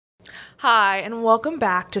Hi, and welcome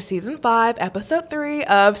back to Season 5, Episode 3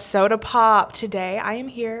 of SOTA Pop. Today, I am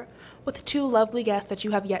here with two lovely guests that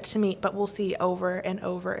you have yet to meet, but we'll see over and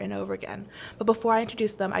over and over again. But before I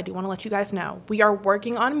introduce them, I do want to let you guys know, we are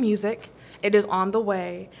working on music. It is on the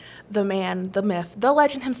way. The man, the myth, the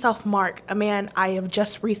legend himself, Mark, a man I have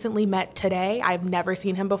just recently met today. I've never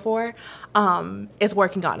seen him before, is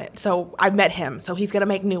working on it. So I met him, so he's going to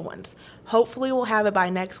make new ones. Hopefully we'll have it by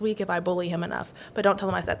next week if I bully him enough, but don't tell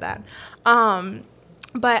him I said that.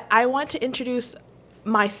 But I want to introduce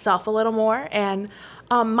myself a little more and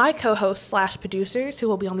my co-hosts / producers who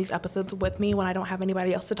will be on these episodes with me when I don't have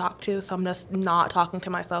anybody else to talk to, so I'm just not talking to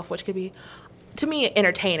myself, which could be, to me,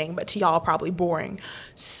 entertaining, but to y'all probably boring.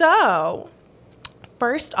 So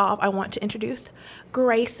first off, I want to introduce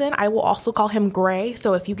Grayson. I will also call him Gray,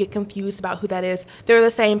 so if you get confused about who that is, they're the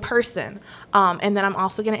same person. And then I'm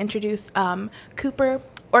also going to introduce Cooper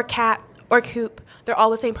or Cat or Coop. They're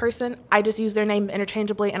all the same person. I just use their name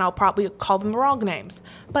interchangeably, and I'll probably call them the wrong names.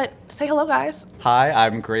 But say hello, guys. Hi,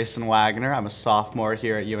 I'm Grayson Wagner. I'm a sophomore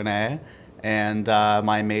here at UNA, and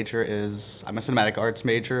my major is, I'm a cinematic arts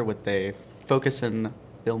major with a focus in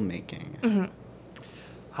filmmaking. Mm-hmm.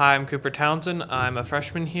 Hi, I'm Cooper Townsend. I'm a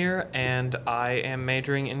freshman here, and I am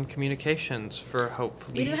majoring in communications for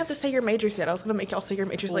hopefully... You didn't have to say your majors yet. I was going to make y'all say your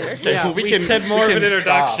majors later. Yeah, we said more of an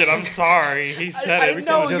introduction. I'm sorry. He said it.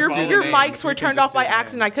 I know, your mics were turned off by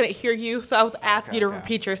accident. I couldn't hear you, so I was asking you to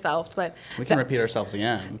repeat yourselves. But we can repeat ourselves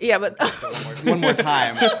again. Yeah, but... one more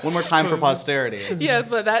time. One more time for posterity. Yes,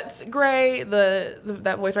 but that's Gray,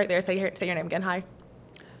 that voice right there. Say your name again. Hi.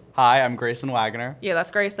 Hi, I'm Grayson Wagner. Yeah,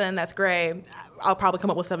 that's Grayson. That's Gray. I'll probably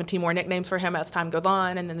come up with 17 more nicknames for him as time goes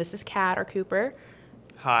on. And then this is Cat or Cooper.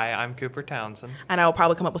 Hi, I'm Cooper Townsend. And I will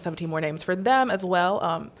probably come up with 17 more names for them as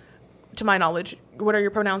well. To my knowledge, what are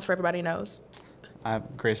your pronouns for everybody knows? I'm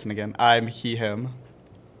Grayson again. I'm he, him.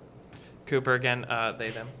 Cooper again, they,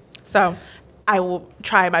 them. So I will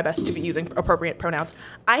try my best to be using appropriate pronouns.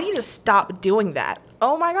 I need to stop doing that.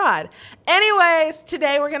 Oh my God. Anyways,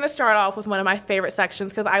 today we're going to start off with one of my favorite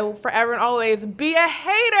sections because I will forever and always be a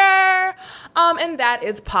hater. And that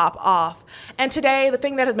is Pop Off. And today, the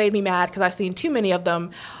thing that has made me mad, because I've seen too many of them,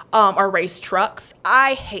 are race trucks.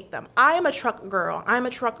 I hate them. I am a truck girl. I'm a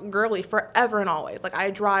truck girly forever and always. Like, I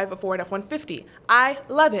drive a Ford F-150. I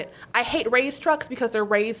love it. I hate raised trucks because they're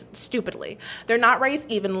raised stupidly. They're not raised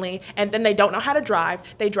evenly, and then they don't know how to drive.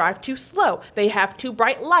 They drive too slow. They have too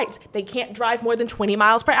bright lights. They can't drive more than 20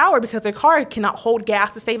 miles per hour because their car cannot hold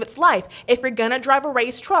gas to save its life. If you're gonna drive a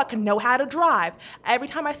race truck, know how to drive. Every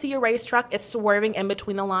time I see a race truck, it's swerving in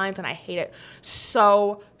between the lines, and I hate it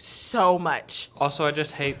so much. Also, I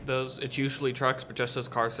just hate those, it's usually trucks, but just those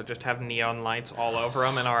cars that just have neon lights all over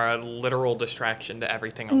them and are a literal distraction to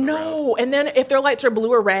everything on the road. No, and then if their lights are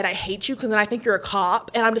blue or red, I hate you because then I think you're a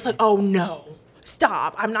cop, and I'm just like, oh no,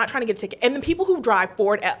 stop. I'm not trying to get a ticket. And then people who drive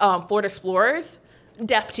Ford Explorers,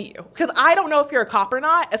 deaf to you. Because I don't know if you're a cop or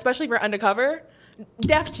not, especially if you're undercover.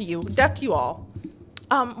 Deaf to you all.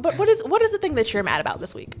 But what is the thing that you're mad about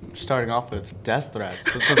this week? Starting off with death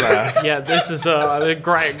threats. This is this is a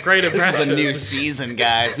great aggression. This is a new season,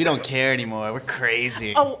 guys. We don't care anymore. We're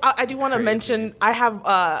crazy. Oh, I do want to mention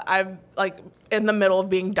I'm like in the middle of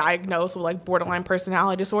being diagnosed with like borderline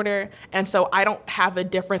personality disorder, and so I don't have a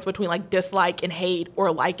difference between like dislike and hate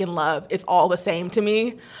or like and love. It's all the same to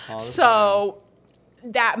me.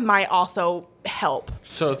 That might also help.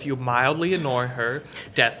 So if you mildly ignore her,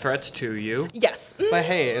 death threats to you. Yes. But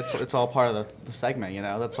hey, it's all part of the segment, you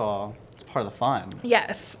know? That's all. It's part of the fun.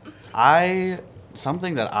 Yes.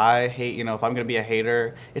 Something that I hate, you know, if I'm going to be a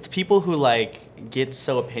hater, it's people who, like, get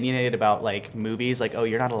so opinionated about, like, movies. Like, oh,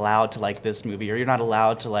 you're not allowed to like this movie, or you're not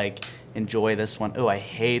allowed to, like, enjoy this one. Oh, I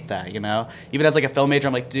hate that, you know? Even as, like, a film major,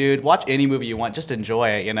 I'm like, dude, watch any movie you want. Just enjoy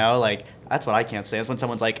it, you know? Like, that's what I can't say. Is when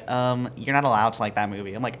someone's like, you're not allowed to like that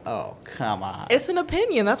movie. I'm like, oh, come on. It's an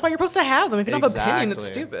opinion. That's why you're supposed to have them. If you don't have an opinion, it's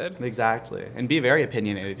stupid. Exactly. And be very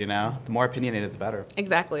opinionated, you know? The more opinionated, the better.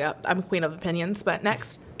 Exactly. I'm queen of opinions, but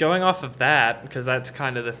next. Going off of that, because that's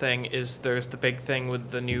kind of the thing, is there's the big thing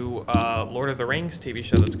with the new Lord of the Rings TV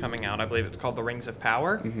show that's coming out. I believe it's called The Rings of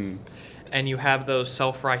Power. Mm-hmm. And you have those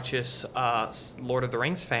self-righteous Lord of the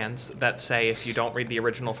Rings fans that say if you don't read the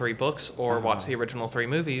original 3 books or watch the original 3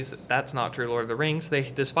 movies, that's not true Lord of the Rings. They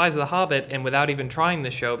despise The Hobbit, and without even trying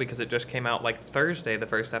the show, because it just came out like Thursday, the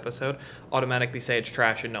first episode, automatically say it's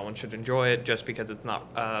trash and no one should enjoy it just because it's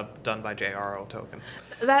not done by J.R.R. Tolkien.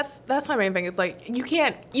 That's my main thing. It's like you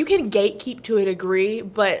can gatekeep to a degree,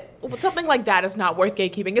 but something like that is not worth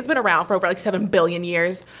gatekeeping. It's been around for over like 7 billion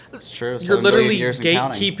years. It's true. You're 7 billion literally years and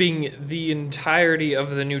counting. gatekeeping the entirety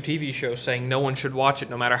of the new TV show, saying no one should watch it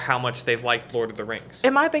no matter how much they've liked Lord of the Rings.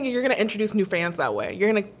 In my thinking, you're going to introduce new fans that way.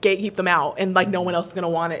 You're going to gatekeep them out, and like no one else is going to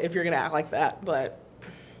want it if you're going to act like that. But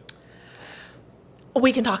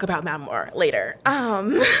we can talk about that more later.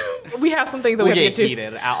 We have some things that we have to get to.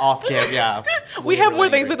 Heated off camera. Yeah. We have more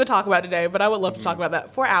things we have to talk about today, but I would love to talk about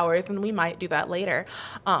that for hours, and we might do that later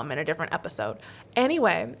in a different episode.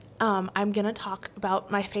 Anyway, I'm going to talk about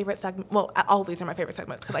my favorite segment. Well, all of these are my favorite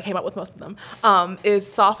segments because I came up with most of them, is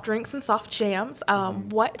soft drinks and soft jams.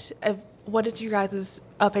 What is your guys'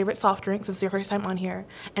 favorite soft drink since it's your first time on here?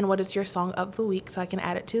 And what is your song of the week so I can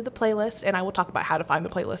add it to the playlist? And I will talk about how to find the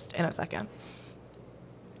playlist in a second.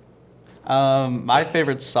 My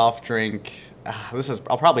favorite soft drink,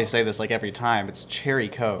 I'll probably say this like every time, it's cherry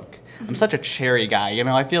Coke. I'm such a cherry guy, you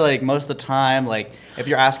know. I feel like most of the time, like if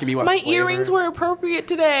you're asking me what my flavor, earrings were appropriate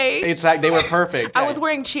today. it's like they were perfect. I was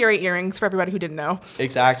wearing cherry earrings for everybody who didn't know.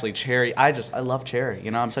 Exactly, cherry. I love cherry.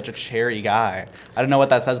 You know, I'm such a cherry guy. I don't know what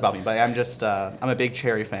that says about me, but I'm just I'm a big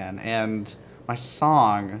cherry fan. And my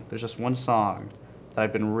song, there's just one song that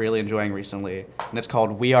I've been really enjoying recently, and it's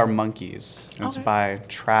called "We Are Monkeys," and it's by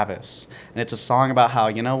Travis. And it's a song about how,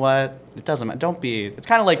 you know what, it doesn't matter. Don't be. It's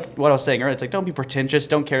kind of like what I was saying earlier. It's like, don't be pretentious.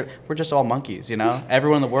 Don't care. We're just all monkeys, you know.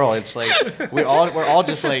 Everyone in the world. It's like we're all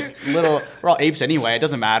just like little. We're all apes anyway. It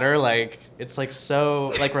doesn't matter. Like it's like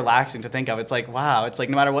so like relaxing to think of. It's like wow. It's like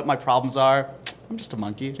no matter what my problems are, I'm just a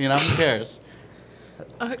monkey. You know. Who cares?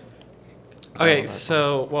 Okay,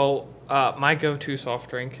 so my go-to soft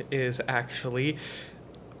drink is actually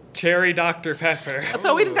cherry Dr. Pepper.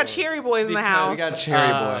 So we just got cherry boys in the house. We got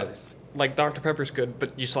cherry boys. Like Dr. Pepper's good,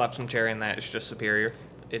 but you slap some cherry in that, it's just superior.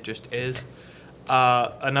 It just is.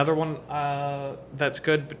 Another one that's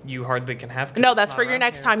good, but you hardly can have. No, that's for your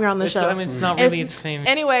next time you're on the show. I mean, it's not really its famous.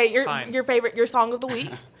 Anyway, your song of the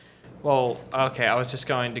week. Well, okay, I was just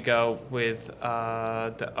going to go with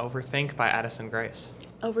the Overthink by Addison Grace.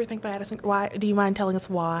 Overthink by Addison. Why? Do you mind telling us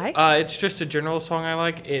why? It's just a general song I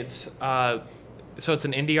like. It's so it's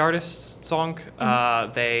an indie artist song.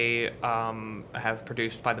 They have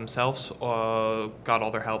produced by themselves or got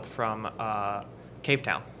all their help from Cave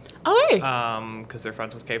Town. Okay. Because they're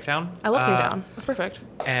friends with Cave Town. I love Cave Town. That's perfect.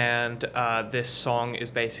 And this song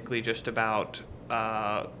is basically just about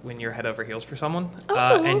when you're head over heels for someone,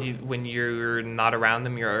 and when you're not around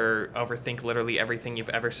them, you're overthink literally everything you've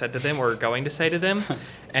ever said to them or going to say to them,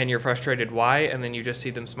 and you're frustrated why, and then you just see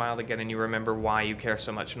them smile again, and you remember why you care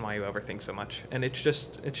so much and why you overthink so much, and it's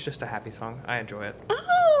just a happy song. I enjoy it.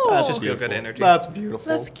 Oh, That's just feel good energy. That's beautiful.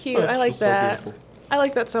 That's cute. I like that. So I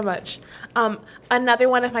like that so much. Another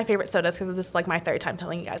one of my favorite sodas, because this is like my third time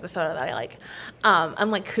telling you guys a soda that I like.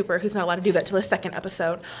 Unlike Cooper, who's not allowed to do that till the second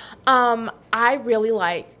episode. I really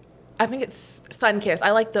like, I think it's Sunkist.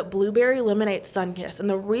 I like the blueberry lemonade Sunkist. And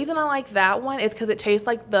the reason I like that one is because it tastes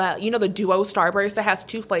like the Duo Starburst that has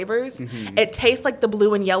 2 flavors. Mm-hmm. It tastes like the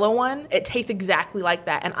blue and yellow one. It tastes exactly like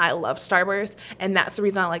that. And I love Starburst. And that's the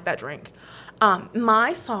reason I like that drink.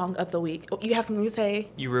 My song of the week, you have something to say?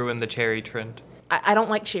 You ruined the cherry trend. I don't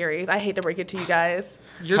like cherries. I hate to break it to you guys.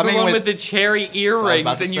 You're the one with the cherry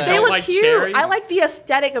earrings, and you don't like cute. cherries? I like the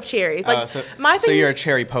aesthetic of cherries. Like so thing, you're a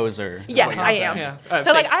cherry poser. Yes, I am. Yeah.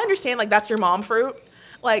 So like I understand like that's your mom fruit.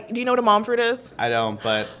 Like, do you know what a mom fruit is? I don't,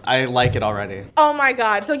 but I like it already. Oh my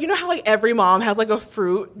god! So you know how like every mom has like a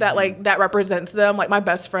fruit that like that represents them. Like my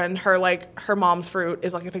best friend, her mom's fruit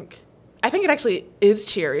is like I think it actually is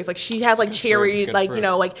cherries. Like she has like cherry, like fruit.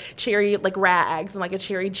 Like cherry like rags and like a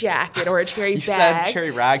cherry jacket or a cherry bag. You said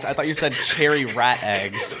cherry rags. I thought you said cherry rat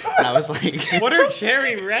eggs. And I was like, what are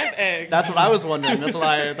cherry rat eggs? That's what I was wondering. That's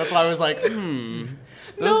why I was like,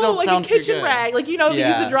 Those don't like sound a kitchen too good. rag, like you use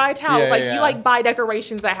a dry towel. You like buy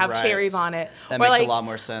decorations that have right. cherries on it. That or makes like, a lot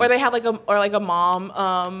more sense. Or they have like a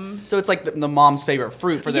mom. So it's like the mom's favorite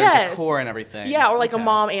fruit for their decor and everything. Yeah, or like a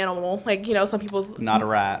mom animal. Like some people's not a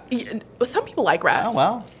rat. Some people like rats. Oh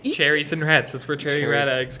well. Cherries and rats. That's where cherry rat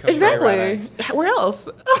eggs come from. Exactly. Where else?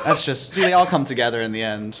 That's just they all come together in the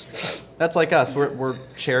end. That's like us. We're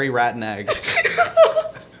cherry rat and eggs.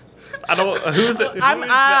 I don't. Who's the egg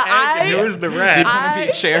and who is the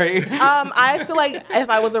rat? Cherry. I feel like if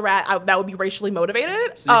I was a rat, that would be racially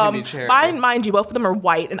motivated. So you can be cherry. Mind you, both of them are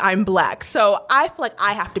white and I'm black, so I feel like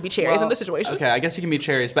I have to be cherries in this situation. Okay, I guess you can be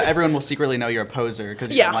cherries, but everyone will secretly know you're a poser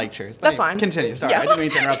because you don't like cherries. But that's fine. Continue. Sorry, I didn't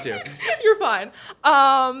mean to interrupt you. You're fine.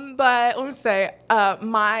 But let me say,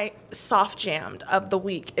 my soft jammed of the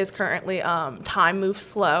week is currently "Time Moves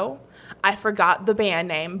Slow." I forgot the band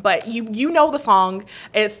name, but you know the song.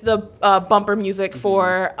 It's the bumper music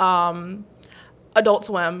for Adult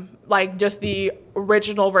Swim, like just the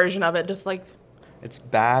original version of it, just like. It's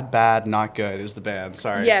Bad, Not Good is the band.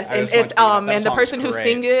 Sorry. Yes, and it's and the person who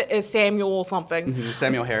sings it is Samuel something. Mm-hmm.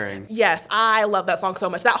 Samuel Herring. Yes, I love that song so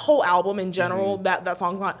much. That whole album in general, that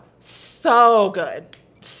song's not so good.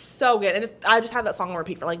 So good. And I just had that song on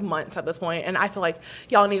repeat for like months at this point, and I feel like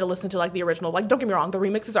y'all need to listen to like the original. Like, don't get me wrong, the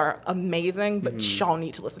remixes are amazing, but y'all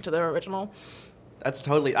need to listen to the original. That's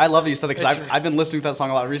totally. I love that you said that because I've been listening to that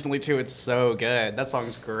song a lot recently too. It's so good. That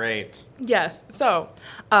song's great. Yes. So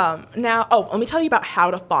now, let me tell you about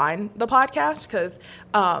how to find the podcast, because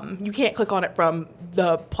you can't click on it from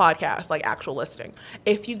the podcast, like actual listing.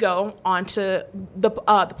 If you go onto the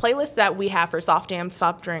playlist that we have for soft jams,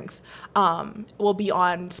 soft drinks, will be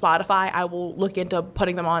on Spotify. I will look into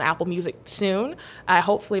putting them on Apple Music soon.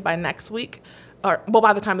 Hopefully by next week.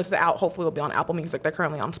 By the time this is out, hopefully it'll be on Apple Music. They're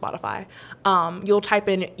currently on Spotify. You'll type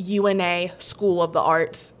in UNA School of the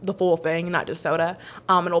Arts, the full thing, not just soda.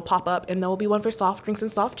 It'll pop up, and there will be one for soft drinks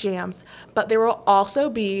and soft jams. But there will also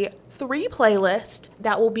be 3 playlists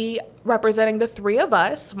that will be representing the 3 of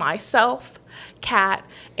us, myself, Kat,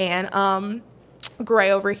 and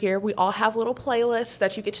Gray over here. We all have little playlists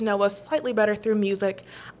that you get to know us slightly better through music.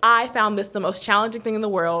 I found this the most challenging thing in the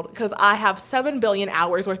world because I have 7 billion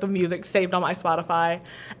hours worth of music saved on my Spotify,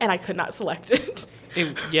 and I could not select it.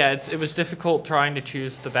 It was difficult trying to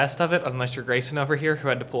choose the best of it, unless you're Grayson over here, who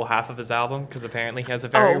had to pull half of his album because apparently he has a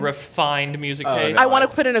very refined music taste. I want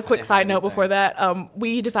to put in a quick side note before that.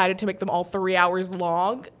 We decided to make them all 3 hours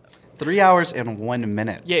long. 3 hours and 1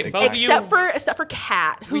 minute. Yeah, both of you. Except for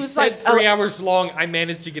Kat, We who's said like 3 hours long. I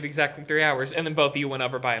managed to get exactly 3 hours, and then both of you went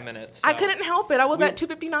over by a minute. So. I couldn't help it. I was at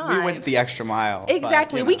 2:59. We went the extra mile.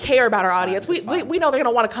 Exactly. But, we care about our audience. Fine. We know they're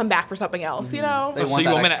gonna want to come back for something else. You know. They So want you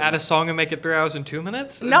want me that to add a song and make it 3 hours and 2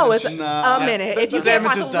 minutes? No, it's No. a minute. If you The can't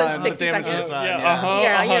damage find is the list, done. The 60 damage is seconds. done.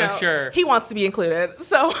 Yeah, Yeah, sure. He wants to be included.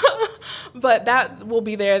 So, but that will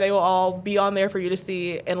be there. They will all be on there for you to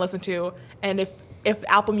see and listen to. And if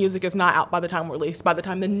Apple Music is not out by the time we're released, by the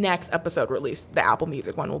time the next episode released, the Apple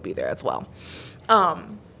Music one will be there as well.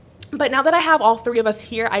 But now that I have all 3 of us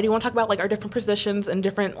here, I do want to talk about like our different positions and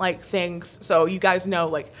different like things, so you guys know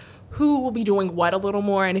like who will be doing what a little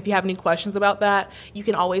more. And if you have any questions about that, you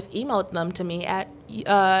can always email them to me at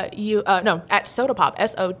at SOTAPOP,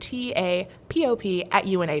 SOTAPOP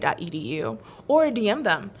 @una.edu, or DM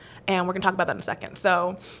them, and we're gonna talk about that in a second.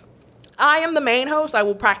 So. I am the main host. I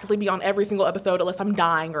will practically be on every single episode unless I'm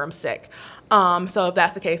dying or I'm sick. So if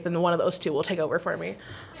that's the case, then one of those 2 will take over for me.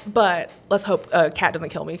 But let's hope Kat doesn't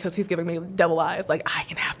kill me because he's giving me devil eyes. Like, I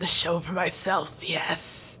can have the show for myself.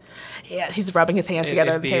 Yes. Yeah, he's rubbing his hands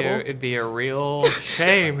together at the table. It'd be a real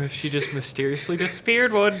shame if she just mysteriously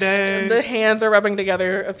disappeared one day. The hands are rubbing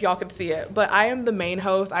together if y'all could see it. But I am the main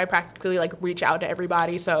host. I practically like reach out to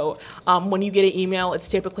everybody. So when you get an email, it's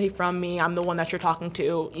typically from me. I'm the one that you're talking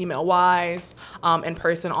to email-wise, in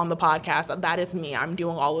person on the podcast. That is me. I'm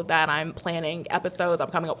doing all of that. I'm planning episodes. I'm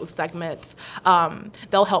coming up with segments.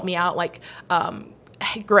 They'll help me out. Like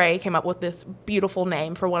Gray came up with this beautiful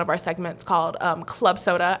name for one of our segments called Club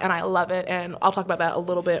Soda, and I love it, and I'll talk about that a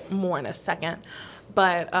little bit more in a second.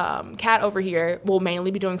 But Kat over here will mainly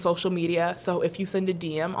be doing social media, so if you send a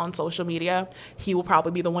DM on social media, he will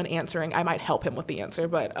probably be the one answering. I might help him with the answer,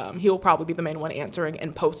 but he will probably be the main one answering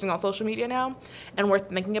and posting on social media now. And we're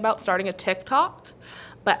thinking about starting a TikTok,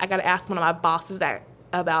 but I got to ask one of my bosses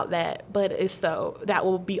about that, but that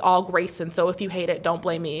will be all Grayson. So if you hate it, don't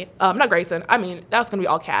blame me. Not Grayson. I mean, that's gonna be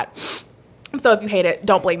all Kat. So if you hate it,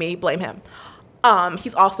 don't blame me. Blame him.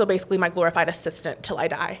 He's also basically my glorified assistant till I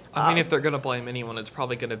die. I mean, if they're gonna blame anyone, it's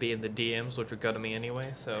probably gonna be in the DMs, which would go to me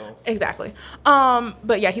anyway. So exactly.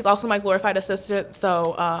 But yeah, he's also my glorified assistant.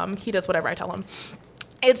 So he does whatever I tell him.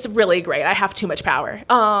 It's really great. I have too much power.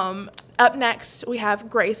 Up next, we have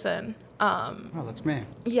Grayson. Oh, that's me.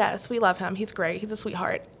 Yes, we love him. He's great. He's a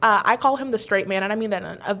sweetheart. I call him the straight man, and I mean that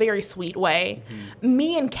in a very sweet way. Mm-hmm.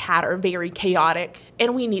 Me and Kat are very chaotic,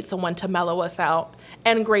 and we need someone to mellow us out.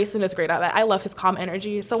 And Grayson is great at that. I love his calm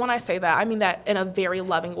energy. So when I say that, I mean that in a very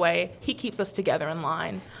loving way. He keeps us together in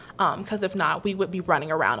line, because if not, we would be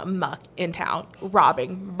running around amok in town,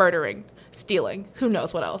 robbing, murdering, stealing, who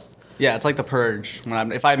knows what else. Yeah, it's like the Purge.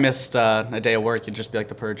 If I missed a day of work, it'd just be like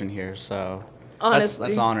the Purge in here. So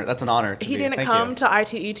honestly, that's an honor. He didn't come to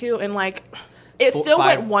ITE2 and like it still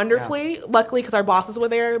went wonderfully. Yeah. Luckily, because our bosses were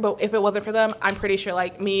there. But if it wasn't for them, I'm pretty sure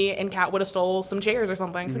like me and Kat would have stole some chairs or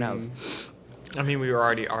something. Who knows? I mean, we were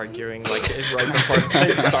already arguing like right before the thing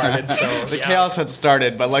started, so The chaos had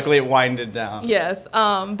started, but luckily it winded down. Yes,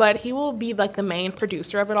 but he will be like the main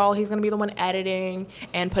producer of it all. He's gonna be the one editing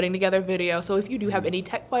and putting together video. So if you do have any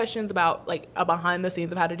tech questions about like a behind the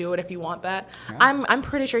scenes of how to do it, if you want that, Yeah. I'm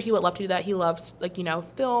pretty sure he would love to do that. He loves like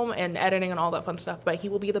film and editing and all that fun stuff. But he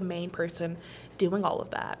will be the main person doing all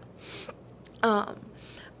of that.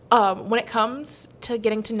 When it comes to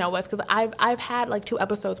getting to know us, because I've had like 2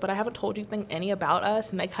 episodes, but I haven't told you any about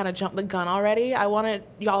us, and they kind of jumped the gun already. I wanted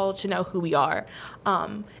y'all to know who we are,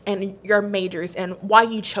 and your majors and why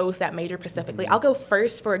you chose that major specifically. I'll go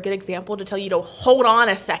first for a good example to tell you to hold on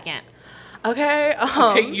a second. Okay.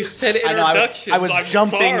 Okay, you said I know, introductions. I was I'm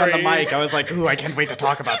jumping on the sorry. mic. I was like, ooh, I can't wait to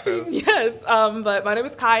talk about this. Yes, but my name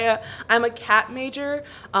is Kiya. I'm a CAT major,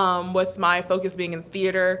 with my focus being in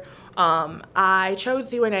theater. I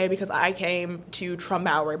chose UNA because I came to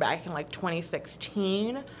Trumbower back in like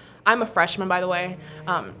 2016. I'm a freshman, by the way.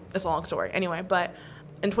 It's a long story. Anyway, but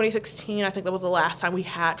in 2016, I think that was the last time we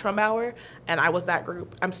had Trumbower, and I was that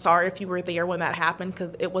group. I'm sorry if you were there when that happened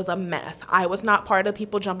because it was a mess. I was not part of the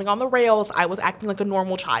people jumping on the rails. I was acting like a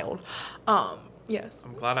normal child. Yes.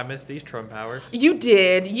 I'm glad I missed these Trump hours. You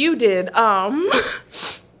did.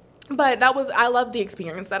 But I loved the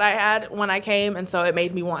experience that I had when I came, and so it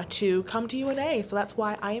made me want to come to UNA. So that's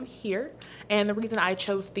why I am here. And the reason I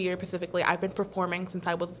chose theater specifically, I've been performing since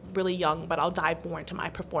I was really young, but I'll dive more into my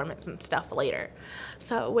performance and stuff later.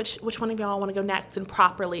 So which one of y'all want to go next and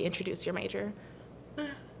properly introduce your major?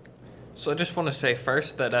 So I just want to say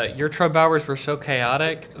first that your Trump hours were so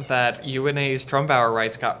chaotic that UNA's Trump hour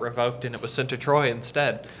rights got revoked and it was sent to Troy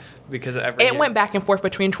instead. Because it went back and forth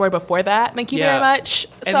between Troy before that. Thank you very much.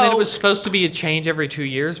 And then it was supposed to be a change every 2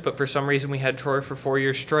 years, but for some reason we had Troy for 4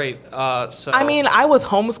 years straight. So I mean, I was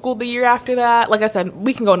homeschooled the year after that. Like I said,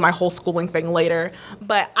 we can go into my whole schooling thing later,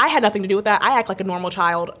 but I had nothing to do with that. I act like a normal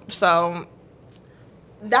child, so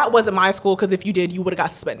that wasn't my school. Because if you did, you would have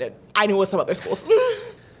got suspended. I knew it was some other schools.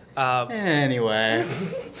 Anyway.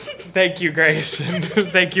 Thank you, Grayson.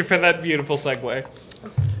 Thank you for that beautiful segue.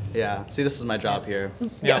 Yeah. See, this is my job here.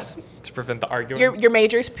 Yes. To prevent the arguing. Your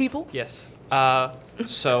majors, people. Yes.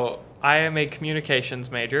 So I am a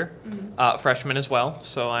communications major, freshman as well,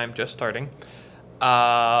 so I'm just starting.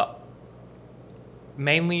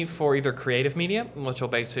 Mainly for either creative media, which will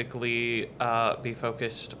basically be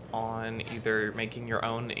focused on either making your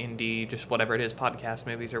own indie, just whatever it is, podcast,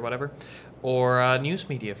 movies, or whatever, or news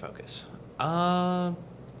media focus. My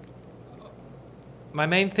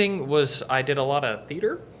main thing was I did a lot of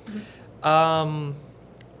theater.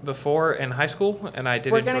 Before in high school, and I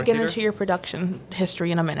did. We're gonna get theater. into your production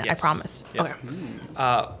history in a minute. Yes. I promise. Yes. Okay.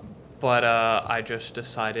 But I just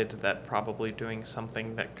decided that probably doing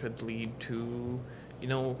something that could lead to,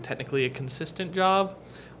 technically a consistent job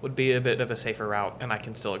would be a bit of a safer route, and I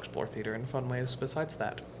can still explore theater in fun ways besides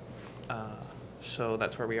that. So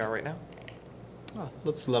that's where we are right now. Oh,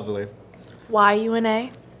 that's lovely. Why UNA?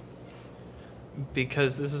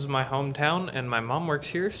 Because this is my hometown and my mom works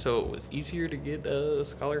here, so it was easier to get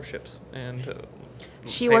scholarships and.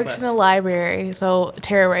 She pay works less. in the library, so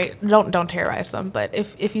don't terrorize them. But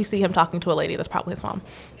if you see him talking to a lady, that's probably his mom.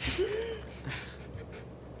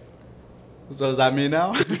 So is that me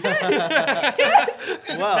now? Well,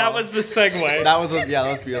 That was the segue. that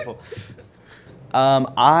was beautiful.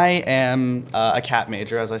 I am a CAT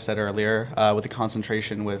major, as I said earlier, with a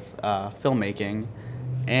concentration with filmmaking,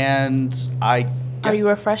 and Are you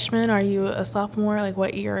a freshman? Are you a sophomore? Like,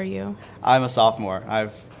 what year are you? I'm a sophomore.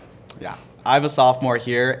 I'm a sophomore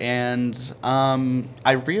here, and I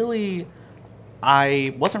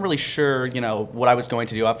wasn't really sure, what I was going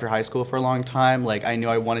to do after high school for a long time. Like, I knew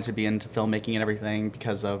I wanted to be into filmmaking and everything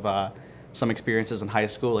because of some experiences in high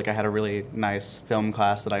school. Like, I had a really nice film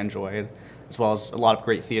class that I enjoyed, as well as a lot of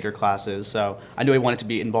great theater classes. So I knew I wanted to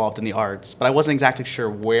be involved in the arts, but I wasn't exactly sure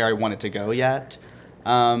where I wanted to go yet.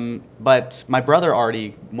 But my brother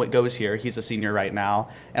already goes here. He's a senior right now.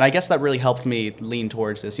 And I guess that really helped me lean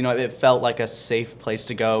towards this. It felt like a safe place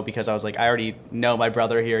to go because I was like, I already know my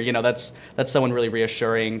brother here. That's someone really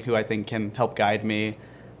reassuring who I think can help guide me.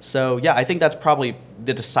 So yeah, I think that's probably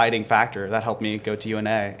the deciding factor that helped me go to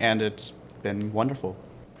UNA, and it's been wonderful.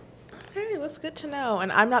 Okay, that's good to know.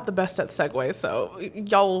 And I'm not the best at segues, so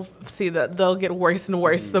y'all will see that they'll get worse and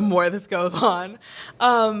worse the more this goes on.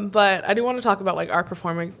 But I do want to talk about our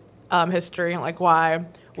performance history and why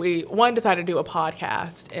we decided to do a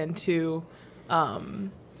podcast, and two,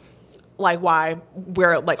 why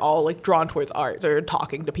we're all drawn towards arts or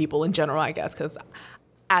talking to people in general, I guess, because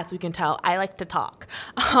as we can tell, I like to talk.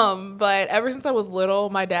 But ever since I was little,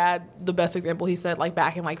 my dad, the best example, he said, like,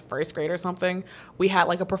 back in, like, first grade or something, we had,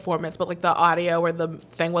 like, a performance, but, like, the audio or the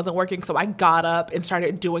thing wasn't working, so I got up and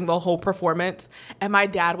started doing the whole performance, and my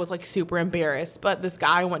dad was, like, super embarrassed. But this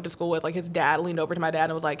guy I went to school with, like, his dad leaned over to my dad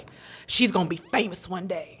and was like, she's gonna be famous one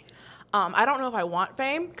day. I don't know if I want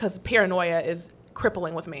fame, because paranoia is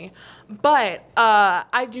crippling with me, but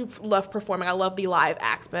I do love performing. I love the live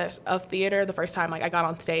aspect of theater. The first time, like, I got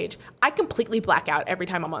on stage, I completely black out every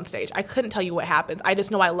time I'm on stage. I couldn't tell you what happens. I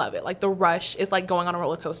just know I love it. Like, the rush is like going on a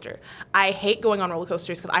roller coaster. I hate going on roller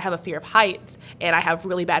coasters because I have a fear of heights and I have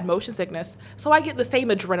really bad motion sickness, so I get the same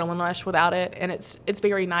adrenaline rush without it, and it's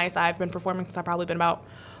very nice. I've been performing since I've probably been about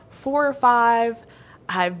 4 or 5.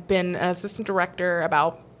 I've been an assistant director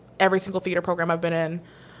about every single theater program I've been in.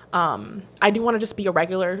 I do want to just be a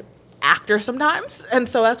regular actor sometimes, and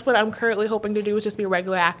so that's what I'm currently hoping to do, is just be a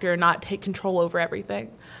regular actor and not take control over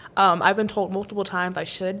everything. I've been told multiple times I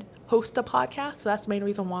should host a podcast, so that's the main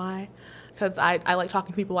reason why, because I like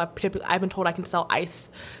talking to people. I've been told I can sell ice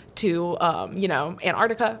to,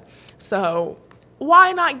 Antarctica, so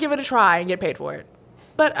why not give it a try and get paid for it?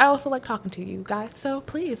 But I also like talking to you guys, so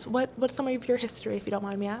please, what's some of your history, if you don't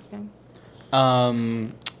mind me asking?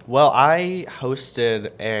 Well, I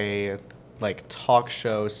hosted a talk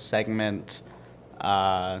show segment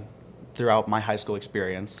throughout my high school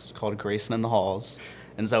experience called Grayson in the Halls.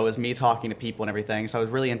 And so it was me talking to people and everything. So I was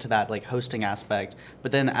really into that hosting aspect.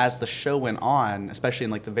 But then as the show went on, especially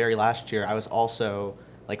in the very last year, I was also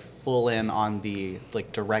full in on the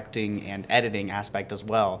directing and editing aspect as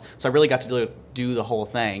well. So I really got to do the whole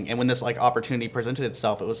thing. And when this opportunity presented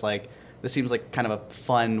itself, it was this seems like kind of a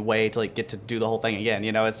fun way to get to do the whole thing again.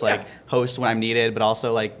 It's host when I'm needed, but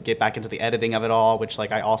also get back into the editing of it all, which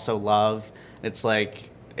I also love. It's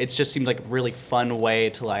it just seems like a really fun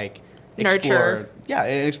way to explore. Nurture. Yeah,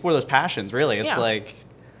 and explore those passions. Really, it's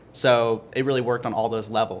so it really worked on all those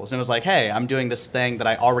levels. And it was hey, I'm doing this thing that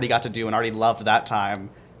I already got to do and already loved that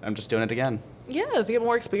time. I'm just doing it again. Yes, you get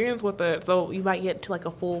more experience with it, so you might get to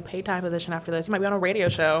a full paid time position after this. You might be on a radio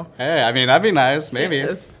show. Hey, I mean, that'd be nice, maybe.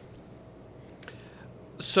 Yes.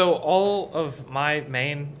 So all of my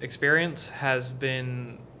main experience has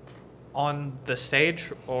been on the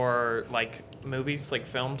stage or movies,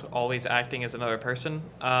 filmed, always acting as another person.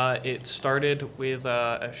 It started with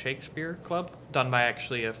a Shakespeare club done by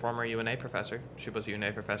actually a former UNA professor. She was a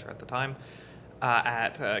UNA professor at the time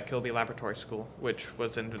at Kilby Laboratory School, which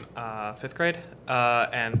was in 5th grade.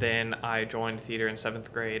 And then I joined theater in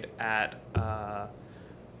 7th grade at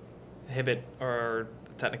Hibbett, or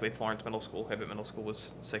technically Florence Middle School. Hibbett Middle School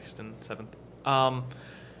was 6th and 7th.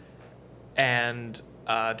 And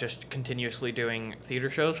just continuously doing theater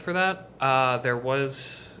shows for that.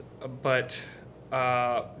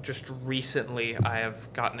 Just recently I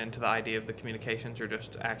have gotten into the idea of the communications or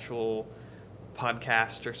just actual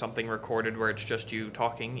podcast or something recorded where it's just you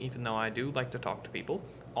talking, even though I do like to talk to people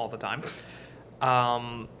all the time.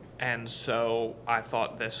 And so I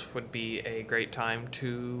thought this would be a great time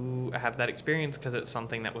to have that experience because it's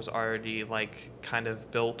something that was already kind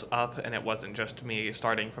of built up, and it wasn't just me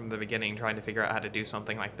starting from the beginning trying to figure out how to do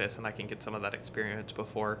something like this, and I can get some of that experience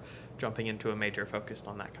before jumping into a major focused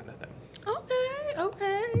on that kind of thing.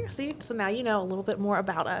 Okay. See, so now you know a little bit more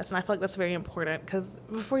about us, and I feel like that's very important because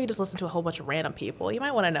before you just listen to a whole bunch of random people, you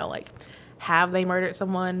might want to know, have they murdered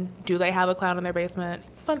someone? Do they have a clown in their basement?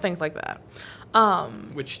 Fun things like that.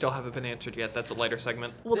 Which still haven't been answered yet. That's a later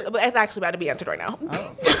segment. Well, but it's actually about to be answered right now.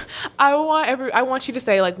 Oh. I want you to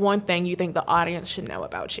say one thing you think the audience should know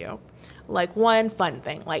about you. One fun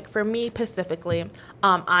thing. For me specifically,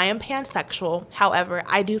 I am pansexual. However,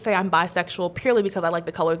 I do say I'm bisexual purely because I like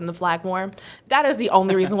the colors in the flag more. That is the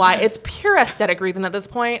only reason why. It's pure aesthetic reason at this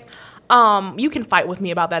point. You can fight with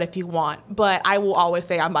me about that if you want, but I will always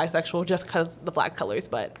say I'm bisexual just because the flag colors,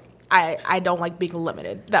 but I don't like being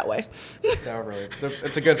limited that way. No, really.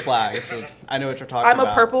 It's a good flag. I know what you're talking about.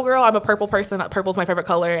 I'm a purple girl. I'm a purple person. Purple's my favorite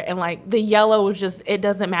color. And the yellow is just, it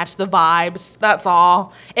doesn't match the vibes. That's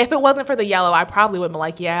all. If it wasn't for the yellow, I probably would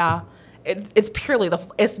be yeah, it's purely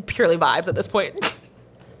vibes at this point.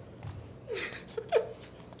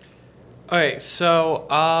 All right, so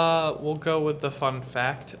we'll go with the fun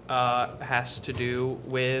fact. Has to do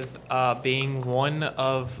with being one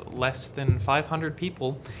of less than 500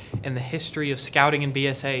 people in the history of scouting and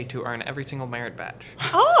BSA to earn every single merit badge.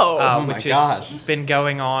 Oh, which has been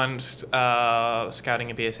going on. Scouting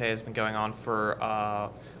and BSA has been going on for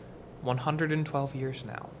 112 years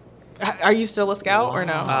now. Are you still a scout or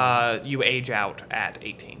no? You age out at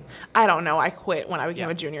 18. I don't know. I quit when I became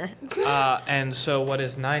a junior. And so what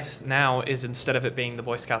is nice now is instead of it being the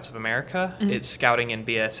Boy Scouts of America, it's Scouting in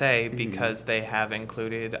BSA because they have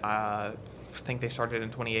included, I think they started in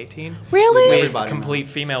 2018. Really? With complete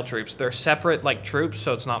female troops. They're separate like troops,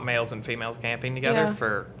 so it's not males and females camping together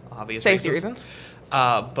for obvious safety reasons.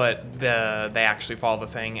 But they actually follow the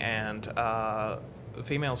thing, and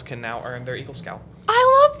females can now earn their Eagle Scout.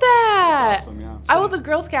 I love that. That's awesome, yeah. I was a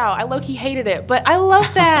Girl Scout. I low-key hated it, but I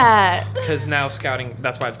love that. Because now scouting,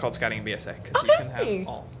 that's why it's called Scouting in BSA, because you can have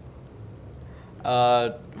all.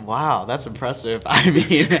 Wow, that's impressive. I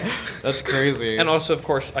mean, that's crazy. And also, of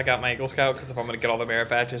course, I got my Eagle Scout because if I'm going to get all the merit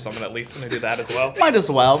badges, I'm at least going to do that as well. Might as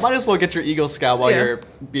well get your Eagle Scout while you're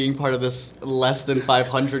being part of this less than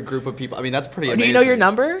 500 group of people. I mean, that's pretty amazing. Do you know your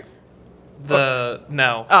number?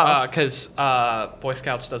 No, because Boy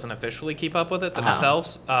Scouts doesn't officially keep up with it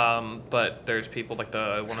themselves. But there's people like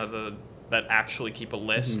that actually keep a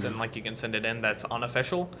list and like you can send it in that's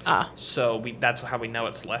unofficial. So that's how we know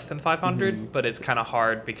it's less than 500. But it's kind of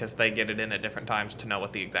hard because they get it in at different times to know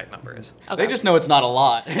what the exact number is. They just know it's not a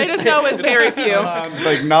lot. They just know it's very few.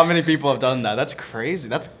 Like not many people have done that. That's crazy.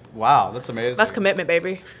 That's amazing. That's commitment,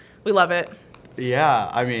 baby. We love it. Yeah,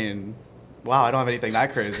 I mean. Wow, I don't have anything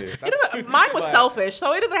that crazy. Mine was selfish,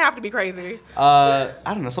 so it doesn't have to be crazy. I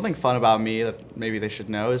don't know. Something fun about me that maybe they should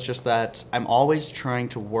know is just that I'm always trying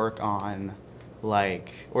to work on, like,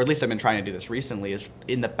 or at least I've been trying to do this recently, is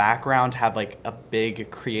in the background have, like, a big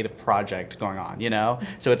creative project going on, you know?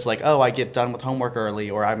 So it's like, oh, I get done with homework early,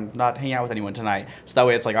 or I'm not hanging out with anyone tonight. So that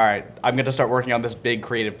way it's like, all right, I'm going to start working on this big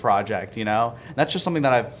creative project, you know? And that's just something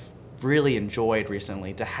that I've really enjoyed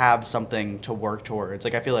recently, to have something to work towards.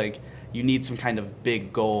 Like, I feel like you need some kind of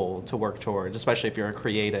big goal to work towards, especially if you're a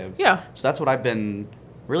creative. Yeah. So that's what I've been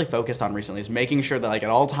really focused on recently, is making sure that, like, at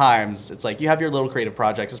all times, it's like you have your little creative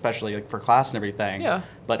projects, especially like for class and everything. Yeah.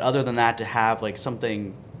 But other than that, to have like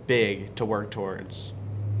something big to work towards.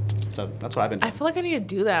 So that's what I've been doing. I feel like I need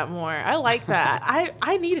to do that more. I like that.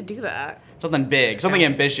 I need to do that. Something big, something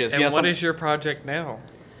ambitious. And what is your project now?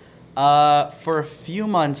 For a few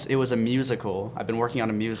months, it was a musical. I've been working on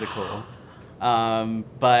a musical.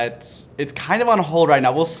 But it's kind of on hold right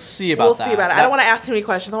now. We'll see about that. We'll see about it. I don't want to ask too many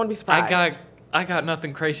questions. I want to be surprised. I got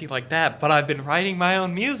nothing crazy like that, but I've been writing my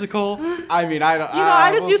own musical. I mean, I don't.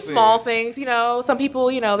 I just we'll do see. small things. Some people,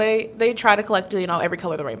 they try to collect, every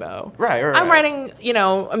color of the rainbow. Right. I'm writing,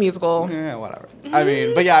 a musical. Yeah, whatever. I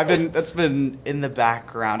mean, but yeah, that's been in the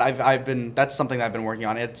background. That's something that I've been working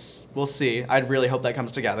on. We'll see. I'd really hope that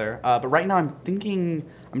comes together. But right now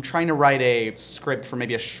I'm trying to write a script for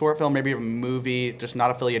maybe a short film, maybe a movie, just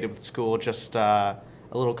not affiliated with school, just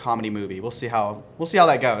a little comedy movie. We'll see how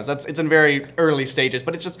that goes. It's in very early stages,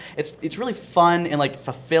 but it's really fun and like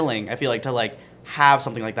fulfilling. I feel like to like have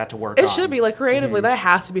something like that to work on. It should be like creatively. That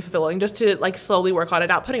has to be fulfilling, just to like slowly work on it,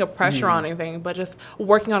 not putting a pressure on anything, but just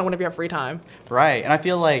working on it whenever you have free time. Right, and I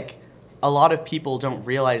feel like a lot of people don't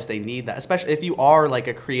realize they need that, especially if you are like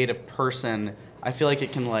a creative person. I feel like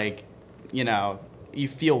it can like, you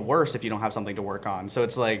feel worse if you don't have something to work on. So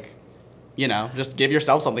it's like, just give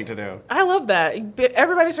yourself something to do. I love that.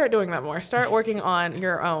 Everybody start doing that more. Start working on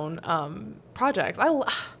your own projects.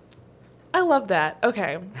 I love that.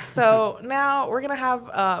 Okay, so now we're going to have,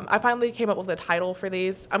 I finally came up with a title for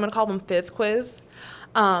these. I'm going to call them Fizz Quiz.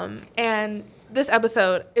 And this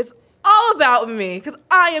episode is all about me because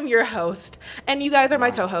I am your host and you guys are my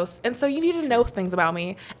co-hosts. And so you need to know things about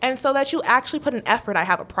me. And so that you actually put an effort, I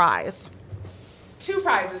have a prize. 2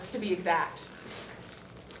 prizes to be exact.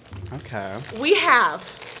 Okay. We have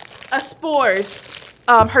a Spores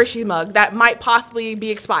Hershey mug that might possibly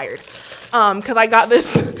be expired. Because I got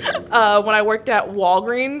this when I worked at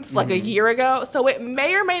Walgreens like a year ago. So it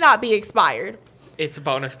may or may not be expired. It's a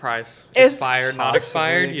bonus prize. Expired, not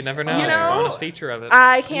expired. You never know. It's a bonus feature of it.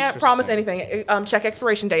 I can't promise anything. Check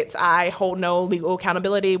expiration dates. I hold no legal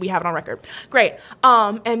accountability. We have it on record. Great.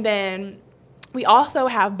 And then we also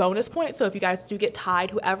have bonus points. So if you guys do get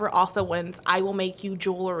tied, whoever also wins, I will make you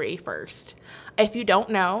jewelry first. If you don't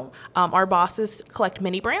know, our bosses collect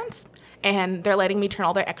mini brands, and they're letting me turn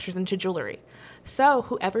all their extras into jewelry. So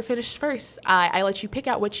whoever finished first, I let you pick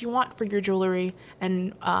out what you want for your jewelry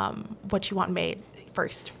and what you want made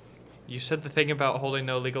first. You said the thing about holding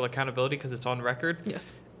no legal accountability because it's on record. Yes.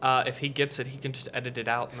 If he gets it, he can just edit it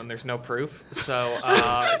out, and then there's no proof. So,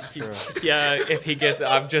 yeah, if he gets it,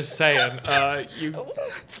 I'm just saying.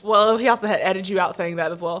 Well, he also had edited you out saying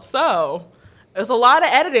that as well. So, There's a lot of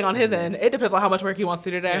editing on his end. It depends on how much work he wants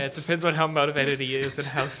to do today. Yeah, it depends on how motivated he is and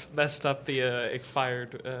how messed up the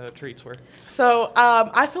expired treats were. So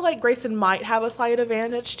I feel like Grayson might have a slight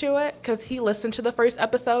advantage to it because he listened to the first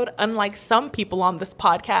episode, unlike some people on this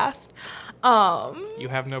podcast. You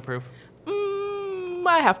have no proof.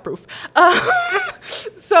 I have proof.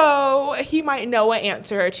 So he might know an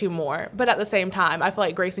answer or two more. But at the same time, I feel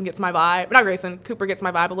like Grayson gets my vibe. Not Grayson, Cooper gets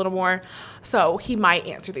my vibe a little more. So he might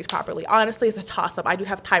answer these properly. Honestly, it's a toss-up. I do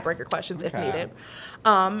have tiebreaker questions if needed.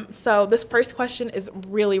 So this first question is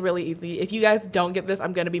really, really easy. If you guys don't get this,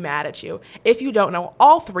 I'm going to be mad at you. If you don't know,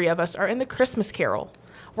 all three of us are in the Christmas Carol.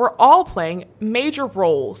 We're all playing major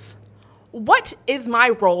roles. What is my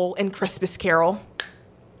role in Christmas Carol?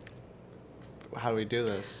 How do we do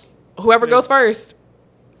this? Whoever goes first.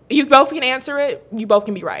 You both can answer it. You both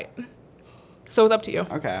can be right. So it's up to you.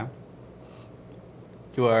 Okay.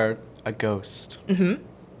 You are a ghost. Mm-hmm.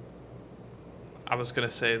 I was going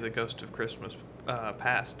to say the Ghost of Christmas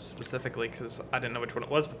Past specifically because I didn't know which one it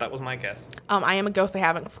was, but that was my guess. I am a ghost. I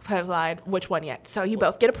haven't specified which one yet. So you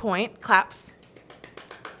both get a point. Claps.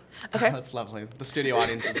 Okay. That's lovely. The studio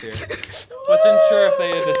audience is here. Wasn't sure if they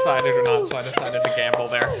had decided or not, so I decided to gamble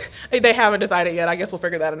there. They haven't decided yet. I guess we'll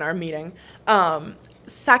figure that in our meeting.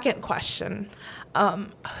 Second question.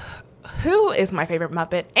 Who is my favorite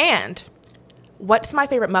Muppet? And what's my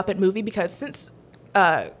favorite Muppet movie? Because since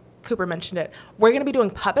Cooper mentioned it, we're going to be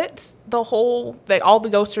doing puppets. All the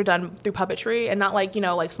ghosts are done through puppetry and not like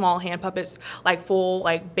small hand puppets, like full,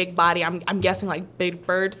 like big body. I'm guessing like big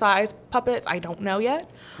bird size puppets. I don't know yet.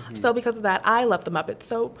 Mm-hmm. So because of that, I love the Muppets.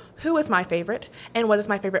 So who is my favorite and what is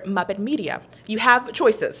my favorite Muppet media? You have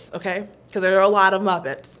choices, okay? Because there are a lot of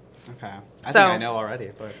Muppets. Okay. I think I know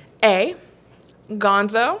already, but... A,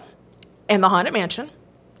 Gonzo and the Haunted Mansion.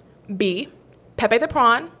 B, Pepe the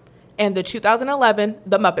Prawn and the 2011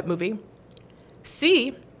 The Muppet Movie.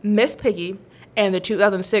 C, Miss Piggy and the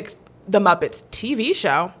 2006 The Muppets TV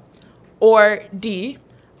show. Or D,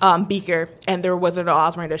 Beaker and their Wizard of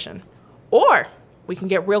Oz rendition. Or we can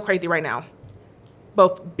get real crazy right now.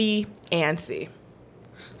 Both B and C.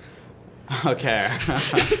 Okay.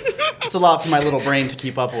 It's a lot for my little brain to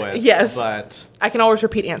keep up with. Yes. But I can always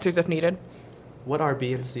repeat answers if needed. what are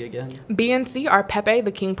B and C again? B and C are Pepe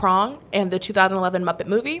the King Prong and the 2011 Muppet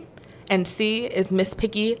Movie. And C is Miss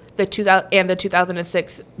Piggy the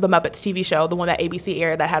 2006 The Muppets TV show, the one that ABC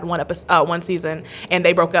aired that had one season, and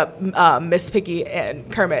they broke up Miss Piggy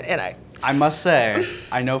and Kermit. And I must say,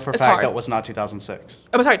 I know for a fact hard. that was not 2006.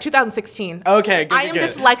 I'm sorry, 2016. Okay, good. I am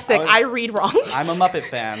dyslexic. I read wrong. I'm a Muppet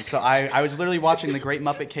fan, so I was literally watching The Great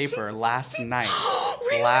Muppet Caper last night.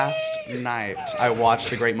 Really? Last night, I watched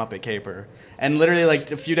The Great Muppet Caper. And literally,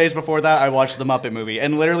 like, a few days before that, I watched The Muppet Movie.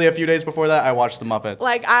 And literally a few days before that, I watched The Muppets.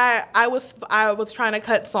 Like, I was trying to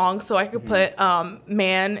cut songs so I could put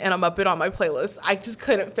Man and a Muppet on my playlist. I just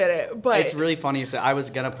couldn't fit it. But it's really funny you said I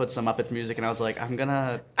was going to put some Muppets music, and I was like, I'm going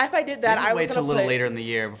to... If I did that, I was wait going till to a little later in the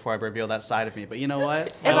year before I reveal that side of me. But you know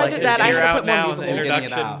what? If I did that, I You're had to out put more now in musical. the Getting it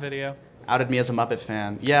introduction out. video. Outed me as a Muppet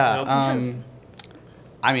fan. Yeah. Yep.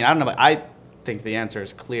 I mean, I don't know, but I think the answer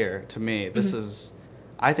is clear to me. This is...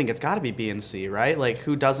 I think it's got to be B and C, right? Like,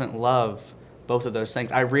 who doesn't love both of those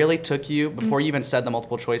things? I really took you, before you even said the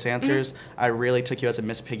multiple choice answers, I really took you as a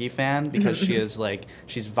Miss Piggy fan because she is, like,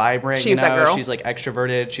 she's vibrant, She's that girl. She's, like,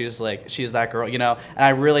 extroverted. She's that girl, And I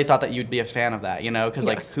really thought that you'd be a fan of that, Because,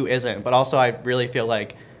 like, who isn't? But also, I really feel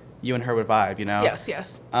like you and her would vibe,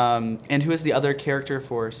 Yes. And who is the other character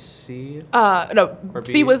for C? No, Or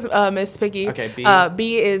B? C was Miss Piggy. Okay, B.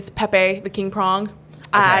 B is Pepe the King Prong.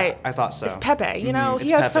 Okay, I thought so. It's Pepe. He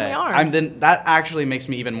It's has so Pepe. many arms. That actually makes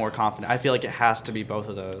me even more confident. I feel like it has to be both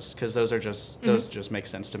of those because those just make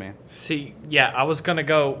sense to me. See, yeah, I was going to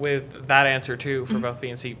go with that answer, too, for both B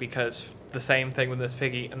and C because the same thing with Miss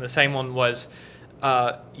Piggy. And the same one was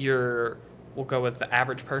we'll go with the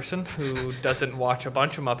average person who doesn't watch a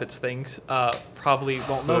bunch of Muppets things, probably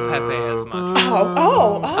won't know Pepe as much.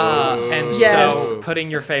 And Yes. so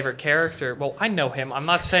putting your favorite character, well, I know him. I'm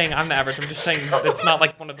not saying I'm the average. I'm just saying it's not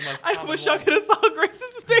like one of the most common I wish I ones. could have saw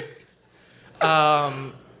Grayson's face.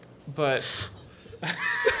 But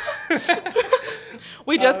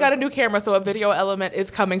We just got a new camera, so a video element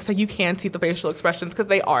is coming, so you can see the facial expressions because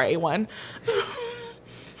they are A1.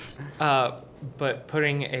 But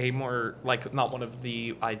putting a more, like, not one of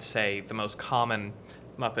the, I'd say, the most common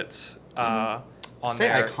Muppets on Say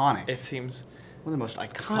there. iconic. It seems... One of the most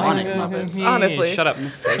iconic Muppets. Honestly. Shut up.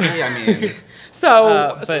 Miss Piggy, I mean... So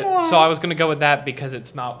I was going to go with that because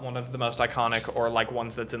it's not one of the most iconic or, like,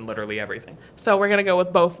 ones that's in literally everything. So we're going to go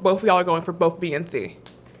with both. Both of y'all are going for both B and C.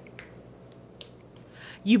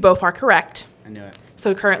 You both are correct. I knew it.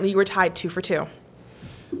 So currently you were tied 2 for 2.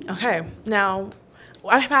 Okay, now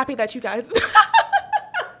I'm happy that you guys.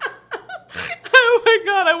 Oh my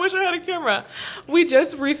God, I wish I had a camera. We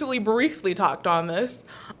just recently briefly talked on this.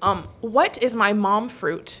 What is my mom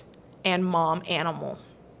fruit and mom animal?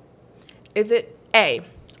 Is it A,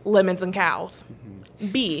 lemons and cows?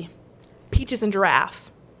 B, peaches and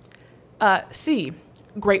giraffes? C,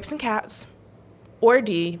 grapes and cats? Or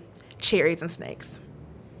D, cherries and snakes?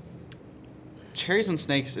 Cherries and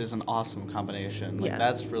snakes is an awesome combination. Like, Yes.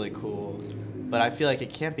 that's really cool. But I feel like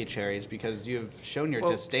it can't be cherries because you've shown your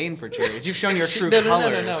disdain for cherries. You've shown your true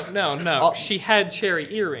colors. No. She had cherry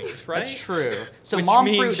earrings, right? That's true. So Which mom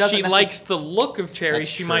means fruit doesn't she likes the look of cherries. That's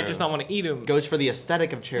She might true. just not want to eat them. goes for the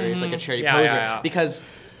aesthetic of cherries, like a cherry Yeah, poser. yeah. Because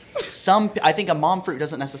I think a mom fruit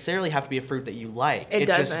doesn't necessarily have to be a fruit that you like. It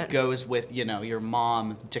just doesn't. goes with, your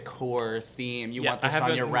mom decor theme. You Yeah, want I this on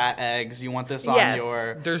haven't- your rat eggs. You want this on Yes.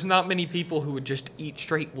 your... There's not many people who would just eat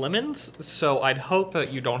straight lemons, so I'd hope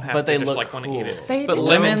that you don't have But to they just look want to cool. eat it. They but do.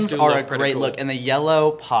 Lemons do are look a pretty great cool. look, and the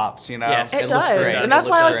yellow pops, Yes. It It does. looks great. And It that's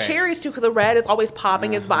why I looks like great. cherries too, because the red is always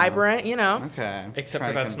popping, it's vibrant, Okay. Except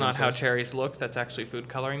Trying for to that's not convince how us. cherries look. That's actually food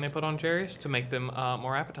coloring they put on cherries to make them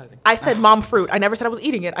more appetizing. I said mom fruit. I never said I was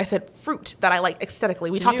eating it. I said fruit that I like aesthetically.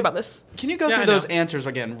 We talked you- about this. Can you go Yeah, through I those know. answers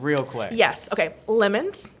again real quick? Yes. Okay.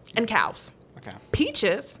 Lemons and cows. Okay.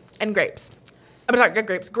 Peaches and grapes. I'm sorry,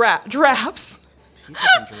 grapes. Giraffes. Peaches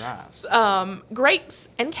and giraffes. Grapes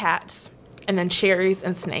and cats. And then cherries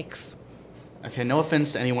and snakes. Okay, no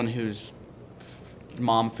offense to anyone whose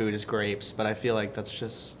mom food is grapes, but I feel like that's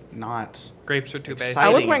just not... Grapes are too basic. I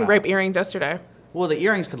was Exciting wearing about grape it. earrings yesterday. Well, the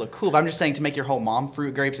earrings could look cool, but I'm just saying to make your whole mom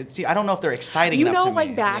fruit grapes. See, I don't know if they're exciting You enough know, to like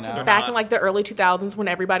me. back you know? back in like the early 2000s when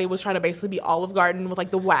everybody was trying to basically be Olive Garden with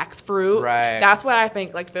like the wax fruit. Right. That's what I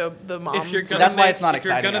think like the mom. If you're So gonna that's why make- it's not if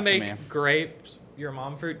you're exciting gonna enough to make me. grapes your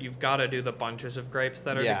mom fruit, you've got to do the bunches of grapes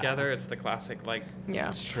that are Yeah. together. It's the classic like. Yeah.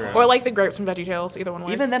 It's true. Or like the grapes from VeggieTales. Either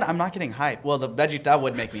one. Even then, I'm not getting hype. Well, the veggie that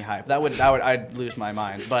would make me hype. I'd lose my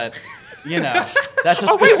mind. But that's a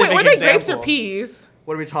Oh specific wait, were they grapes or example. peas?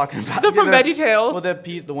 What are we talking about? They're from Those- VeggieTales. Well, the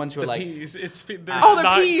peas, the ones who are like. peas. It's Oh, the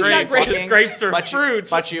not peas, not grapes. grapes. Because grapes are But you, fruits.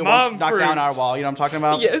 but you mom won't knock down our fruits. wall. You know what I'm talking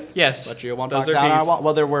about? Yes. Yes. But you won't those knock are down our peas. wall.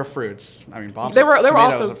 Well, there were fruits. I mean, bombs. There were tomatoes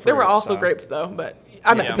also are fruit, so- grapes though, but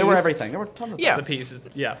I meant Yeah. the There were peas. everything. There were tons of Yeah. things. The peas is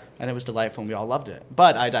And it was delightful, and we all loved it.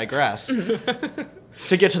 But I digress. Mm-hmm.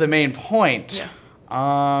 To get to the main point, Yeah.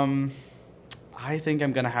 I think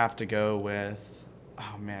I'm gonna have to go with.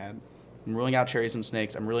 Oh man, I'm ruling out cherries and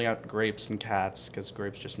snakes. I'm ruling out grapes and cats because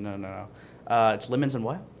grapes just no. It's lemons and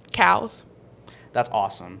what? Cows. That's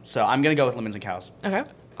awesome. So I'm gonna go with lemons and cows. Okay.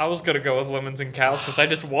 I was gonna go with lemons and cows because I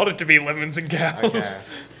just wanted to be lemons and cows. Okay.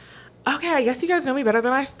 Okay, I guess you guys know me better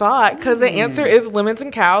than I thought because the answer is lemons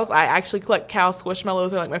and cows. I actually collect cow squishmallows.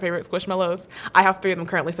 They're like my favorite squishmallows. I have 3 of them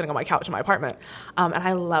currently sitting on my couch in my apartment. And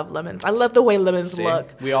I love lemons. I love the way lemons See, look.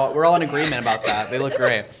 we're all in agreement about that. They look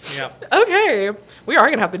great. Yeah. Okay, we are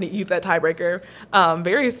going to have to use that tiebreaker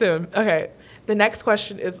very soon. Okay, the next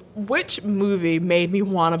question is, which movie made me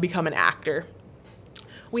want to become an actor?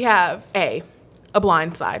 We have A, A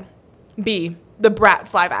Blind Side. B, the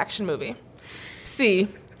Bratz live action movie. C,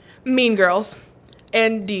 Mean Girls.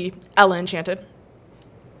 And D, Ella Enchanted.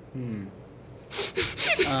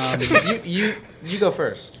 You go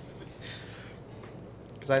first.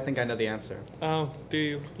 Because I think I know the answer. Oh, do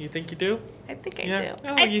you? You think you do? I think I Yeah. do.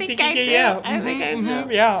 Oh, I you think you I do? do. Yeah. I think I do.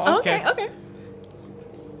 Mhm, Yeah. Okay. Okay.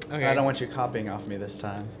 Okay. I don't want you copying off me this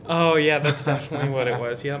time. Oh yeah, that's definitely what it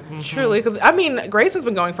was. Yep. Mhm. Truly, because I mean, Grayson's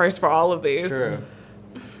been going first for all of these. True.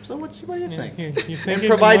 So what do you think? You And thinking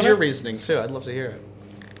provide you your wanna- reasoning too. I'd love to hear it.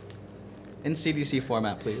 In CDC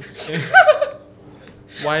format, please.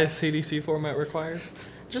 Why is CDC format required?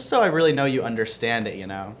 Just so I really know you understand it, you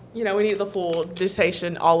know? You know, we need the full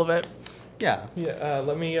dissertation, all of it. Yeah. Yeah.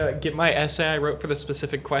 Let me get my essay I wrote for the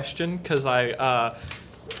specific question because I.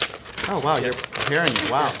 Oh, wow, you're preparing it.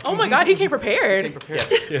 Wow. Oh my God, he came prepared. Came prepared.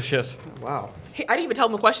 Yes. Wow. I didn't even tell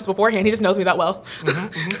him the questions beforehand. He just knows me that well.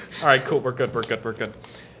 All right. Cool. We're good.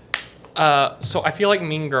 So I feel like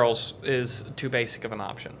Mean Girls is too basic of an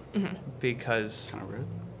option because Kind of rude.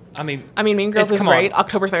 I mean Mean Girls is come on. great.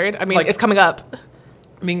 October 3rd. I mean, Like- it's coming up.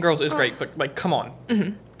 Mean Girls is great, but like come on,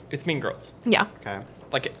 it's Mean Girls. Yeah. Okay.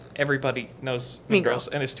 Like everybody knows Mean Mean Girls,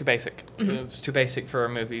 Girls. and it's too basic. It's too basic for a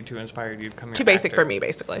movie to inspire you to become Too an basic actor. for me,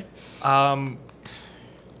 basically.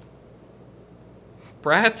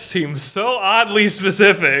 Bratz seems so oddly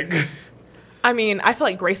specific. I mean, I feel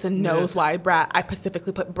like Grayson knows Yes. why I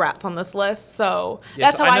specifically put Bratz on this list. So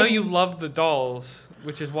Yes, that's how I know you love the dolls,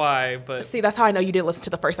 which is why. But See, that's how I know you didn't listen to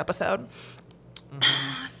the first episode.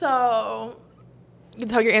 So,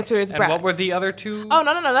 So your answer is Bratz. And what were the other two? Oh,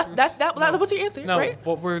 no. That was your answer, No, right?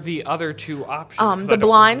 what were the other two options? 'Cause I The don't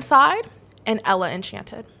Blind Side and Ella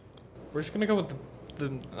Enchanted. We're just gonna go with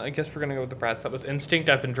the. I guess we're gonna go with the Bratz. That was Instinct.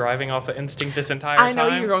 I've been driving off of Instinct this entire time. I know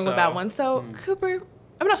you're going with that one. So Cooper,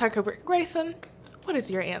 I'm not sorry, Cooper. Grayson, what is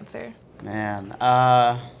your answer? Man,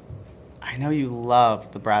 I know you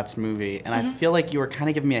love the Bratz movie, and I feel like you were kind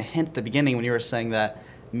of giving me a hint at the beginning when you were saying that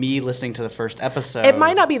me listening to the first episode. It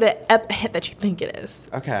might not be the hint that you think it is.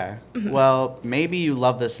 Okay. Well, maybe you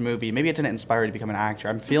love this movie. Maybe it didn't inspire you to become an actor.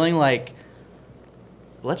 I'm feeling like,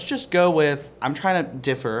 let's just go with, I'm trying to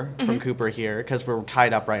differ from Cooper here because we're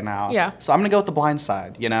tied up right now. Yeah. So I'm going to go with The Blind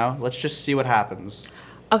Side, you know? Let's just see what happens.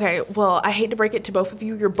 Okay, well, I hate to break it to both of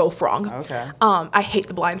you. You're both wrong. Okay. I hate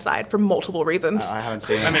The Blind Side for multiple reasons. I haven't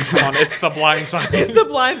seen it. I mean, come on, it's The Blind Side. It's The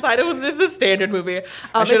Blind Side. It's a standard movie.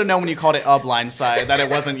 I should have known when you called it A Blind Side that it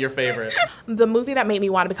wasn't your favorite. The movie that made me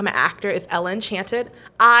want to become an actor is Ella Enchanted.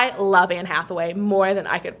 I love Anne Hathaway more than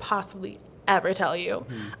I could possibly ever tell you.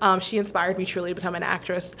 She inspired me truly to become an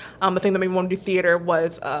actress. The thing that made me want to do theater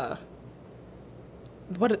was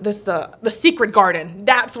the Secret Garden.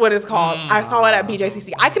 That's what it's called. I saw it at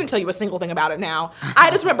BJCC. I couldn't tell you a single thing about it now. I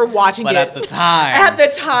just remember watching But it. at the time. At the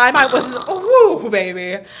time, I was, ooh,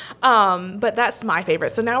 baby. But that's my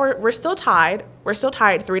favorite. So now we're still tied. We're still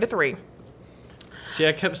tied 3-3. See,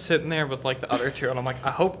 I kept sitting there with like the other two, and I'm like,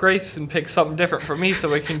 I hope Grayson picks something different for me so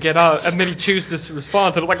we can get out. And then he chooses to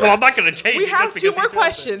respond, and I'm like, well, I'm not going to change. We it have just two because more he chose it.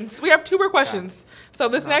 questions. We have two more questions. So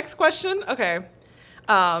this next question,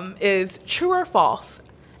 is true or false?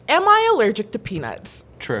 Am I allergic to peanuts?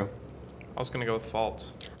 True. I was going to go with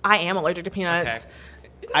false. I am allergic to peanuts.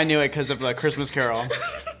 Okay. I knew it because of the Christmas Carol.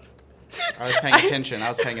 I was paying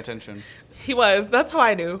attention. He was. That's how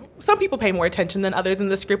I knew. Some people pay more attention than others in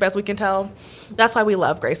this group, as we can tell. That's why we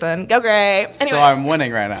love Grayson. Go Gray. Anyway, So I'm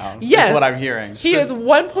winning right now. yes, Is what I'm hearing. He is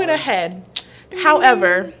 1 point ahead.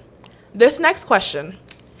 However, this next question,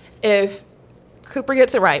 if Cooper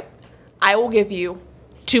gets it right, I will give you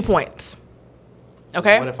 2 points.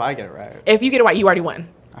 Okay? What if I get it right? If you get it right, you already win.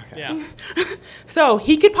 Okay. Yeah. So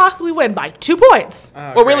he could possibly win by 2 points.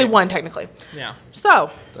 Oh, Well, really great. 1 technically. Yeah. So,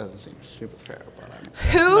 Doesn't seem super fair, but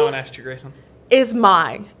No one who asked you, Grayson. is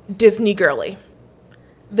my Disney girly?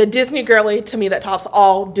 The Disney girly to me that tops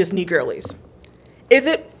all Disney girlies. Is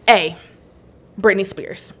it A, Britney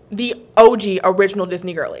Spears, the OG original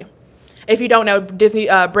Disney girly? If you don't know,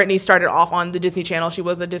 Britney started off on the Disney Channel. She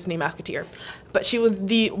was a Disney Musketeer, but she was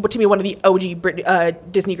to me one of the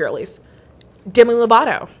OG Disney girlies. Demi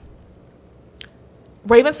Lovato,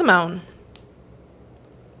 Raven Simone,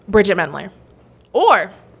 Bridget Mendler,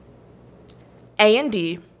 or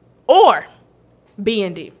A&D, or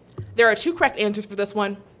B&D. There are 2 correct answers for this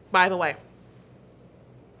one, by the way.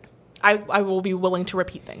 I will be willing to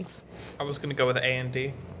repeat things. I was going to go with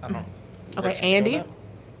A&D. I don't. Okay, Should we go A&D? with that?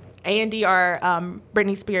 A&D are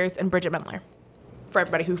Britney Spears and Bridget Mendler, for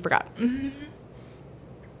everybody who forgot.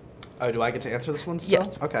 Oh, do I get to answer this one still?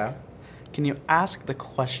 Yes. Okay. Can you ask the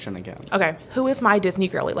question again? Okay, who is my Disney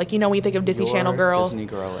girly? Like, when you think of Disney Your Channel girls. Disney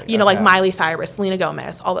girly, Like okay. Miley Cyrus, Selena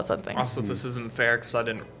Gomez, all those other things. Also, this isn't fair because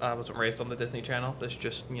I wasn't raised on the Disney Channel. This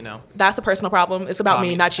just, That's a personal problem. It's about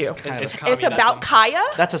me, not you. kind of It's, a- It's about Kaya.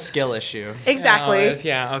 That's a skill issue. Exactly.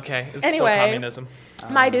 Okay. It's Anyway. still communism.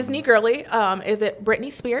 My Disney girly, is it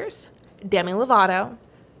Britney Spears, Demi Lovato,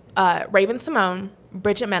 Raven Simone,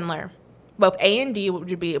 Bridget Mendler? Both A&D, which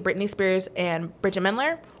would be Britney Spears and Bridget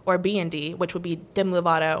Mendler, or B&D, which would be Demi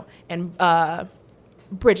Lovato and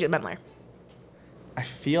Bridget Mendler. I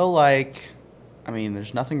feel like,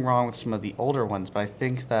 there's nothing wrong with some of the older ones, but I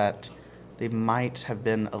think that they might have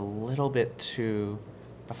been a little bit too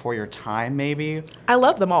before your time, maybe. I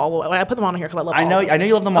love them all. I put them on here because I love I all know of them.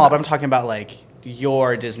 you love them all, but I'm talking about like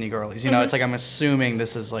your Disney girlies. It's like I'm assuming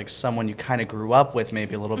this is like someone you kind of grew up with,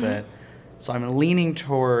 maybe a little bit. So I'm leaning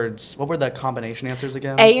towards, what were the combination answers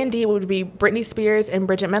again? A&D would be Britney Spears and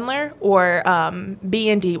Bridget Mendler, or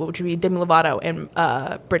B&D, which would be Demi Lovato and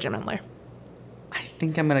Bridget Mendler. I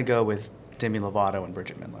think I'm gonna go with Demi Lovato and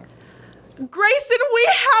Bridget Mendler. Grayson, we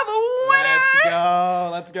have a winner!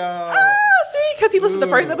 Let's go. Oh, see, because he listened to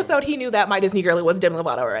the first Ooh. episode, he knew that my Disney girly was Demi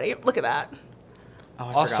Lovato already. Look at that. Oh,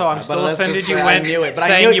 I Also, forgot I'm that, still but let's offended just you say I went knew it, but I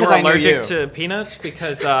knew saying it you were 'cause I knew allergic you. to peanuts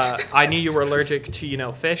because I knew you were allergic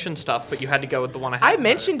to, fish and stuff, but you had to go with the one I had. I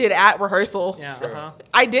mentioned it at rehearsal. Yeah,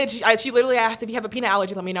 I did. She literally asked, if you have a peanut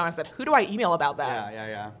allergy, let me know. And I said, who do I email about that?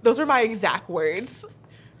 Yeah. Those were my exact words.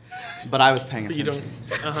 But I was paying You attention.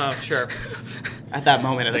 don't. Sure. At that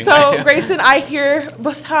moment, anyway. So, Grayson, I here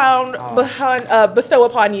bestow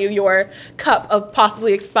upon you your cup of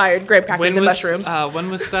possibly expired graham crackers and mushrooms.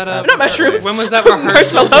 When was that? Not mushrooms. When was that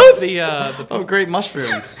rehearsed? Marshmallows. Oh, great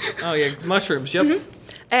mushrooms. Oh yeah, mushrooms. Yep.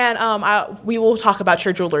 And we will talk about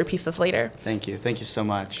your jewelry pieces later. Thank you so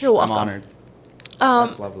much. You're welcome. I'm honored.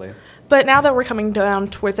 That's lovely. But now that we're coming down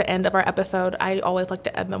towards the end of our episode, I always like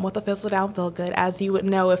to end them with a fizzle down feel good, as you would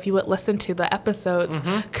know if you would listen to the episodes,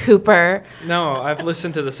 Cooper. No, I've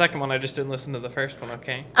listened to the second one. I just didn't listen to the first one.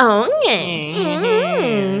 Okay. Oh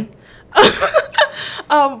yeah.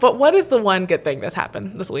 But what is the one good thing that's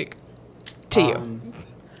happened this week to you?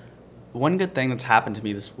 One good thing that's happened to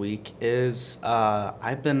me this week is I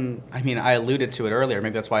alluded to it earlier.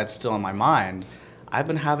 Maybe that's why it's still in my mind. I've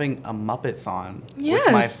been having a Muppet-thon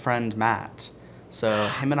with my friend Matt. So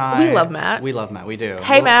him and I... We love Matt. We love Matt. We do.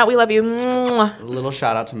 Hey, Matt. We love you. Mwah. Little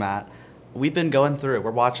shout out to Matt. We've been going through it.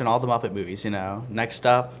 We're watching all the Muppet movies, you know. Next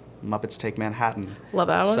up, Muppets Take Manhattan. Love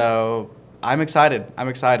that one. So I'm excited.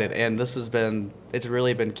 And it's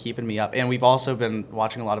really been keeping me up. And we've also been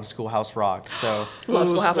watching a lot of Schoolhouse Rock. So Love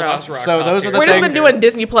Schoolhouse Rock. So those are the We're things. just been doing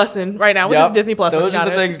Disney Plus right now. We're just Disney Plus. Those are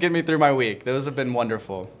the things getting me through my week. Those have been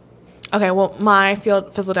wonderful. Okay, well, my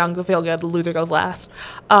fizzle down, feel good, the loser goes last,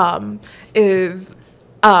 we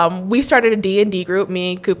started a D&D group,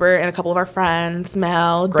 me, Cooper, and a couple of our friends,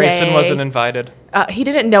 Mel, Grayson Day. wasn't invited. He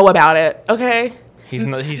didn't know about it, okay? He's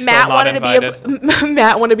still Matt not wanted invited.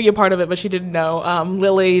 Matt wanted to be a part of it, but she didn't know.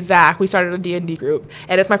 Lily, Zach, we started a D&D group,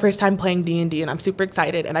 and it's my first time playing D&D, and I'm super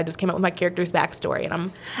excited, and I just came up with my character's backstory,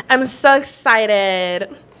 and I'm so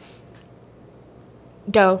excited.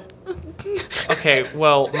 Go. Okay,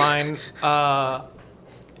 well, mine,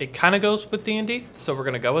 it kind of goes with D&D, so we're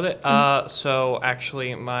going to go with it. So,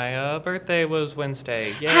 actually, my birthday was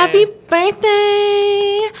Wednesday. Yay. Happy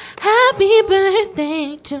birthday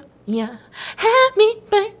to ya. Happy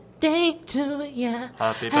birthday to ya.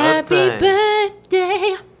 Happy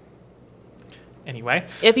birthday. Anyway.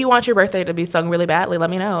 If you want your birthday to be sung really badly, let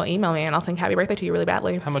me know. Email me, and I'll sing happy birthday to you really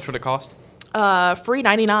badly. How much would it cost? Free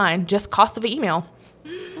 $99, just cost of an email.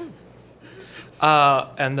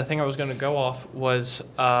 And the thing I was going to go off was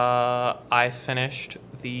I finished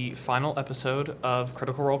the final episode of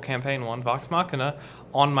Critical Role Campaign 1 Vox Machina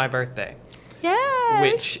on my birthday. Yay!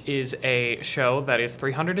 Which is a show that is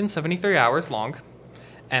 373 hours long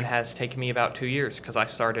and has taken me about 2 years because I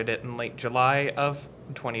started it in late July of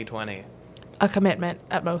 2020. A commitment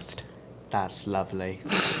at most. That's lovely.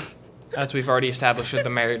 As we've already established with the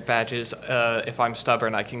merit badges, if I'm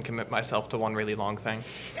stubborn, I can commit myself to one really long thing.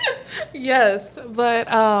 Yes, but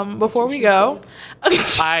before we go...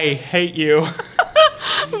 I hate you.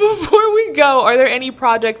 Before we go, are there any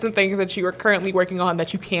projects and things that you are currently working on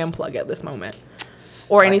that you can plug at this moment?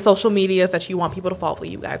 Or any social medias that you want people to follow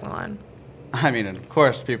you guys on? I mean, of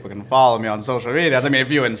course, people can follow me on social media. I mean,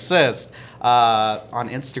 if you insist. On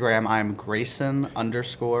Instagram, I'm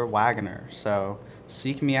Grayson_Wagner. So...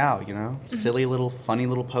 seek me out, you know, silly little, funny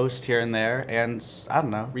little post here and there, and I don't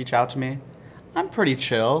know, reach out to me. I'm pretty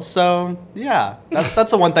chill, so yeah,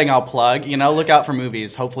 that's the one thing I'll plug. You know, look out for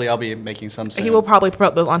movies. Hopefully, I'll be making some soon. He will probably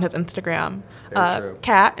promote those on his Instagram. Very true.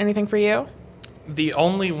 Kat, anything for you? The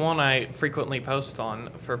only one I frequently post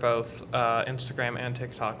on for both Instagram and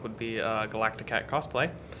TikTok would be Galactic Cat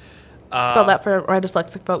Cosplay. Spell that for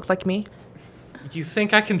dyslexic folks like me. You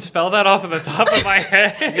think I can spell that off of the top of my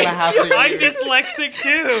head? You're gonna have to. I'm dyslexic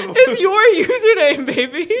too. It's your username,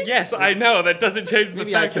 baby. Yes, I know. That doesn't change the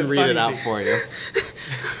Maybe fact I can that it's read it not out easy. for you.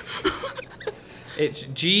 It's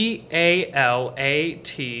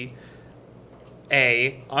GALATA_cat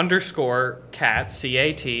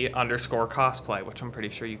CAT_cosplay, which I'm pretty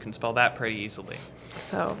sure you can spell that pretty easily.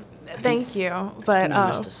 So, thank you. But I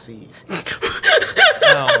missed a C.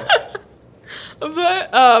 No.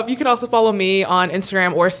 But you can also follow me on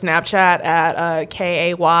Instagram or Snapchat at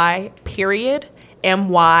KAY_MYNAME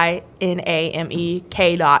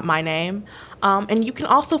my name. And you can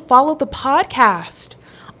also follow the podcast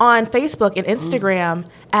on Facebook and Instagram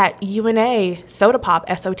at UNA SOTA Pop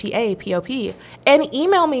SOTA POP, and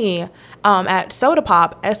email me at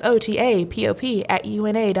SOTAPOP SOTAPOP at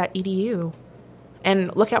UNA.edu.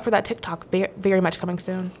 And look out for that TikTok, very much coming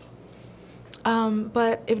soon.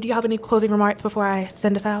 But do you have any closing remarks before I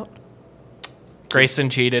send us out? Grayson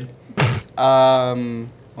cheated. Well,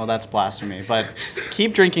 that's blasphemy. But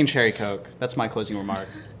keep drinking cherry Coke. That's my closing remark.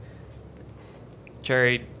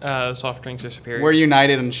 Cherry soft drinks are superior. We're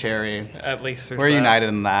united in cherry. At least there's We're that. united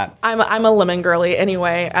in that. I'm a lemon girly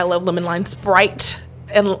anyway. I love lemon lime Sprite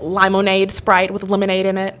and limonade Sprite with lemonade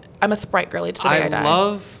in it. I'm a Sprite girly to the day I die. I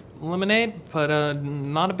love lemonade, but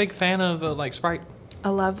not a big fan of like Sprite.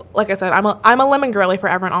 Like I said, I'm a lemon girly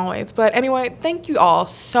forever and always. But anyway, thank you all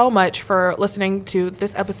so much for listening to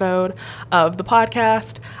this episode of the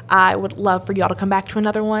podcast. I would love for y'all to come back to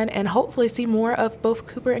another one and hopefully see more of both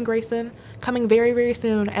Cooper and Grayson coming very, very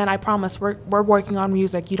soon. And I promise we're working on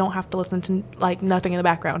music. You don't have to listen to like nothing in the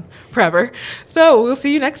background forever. So we'll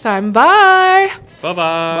see you next time. Bye.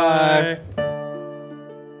 Bye-bye. Bye.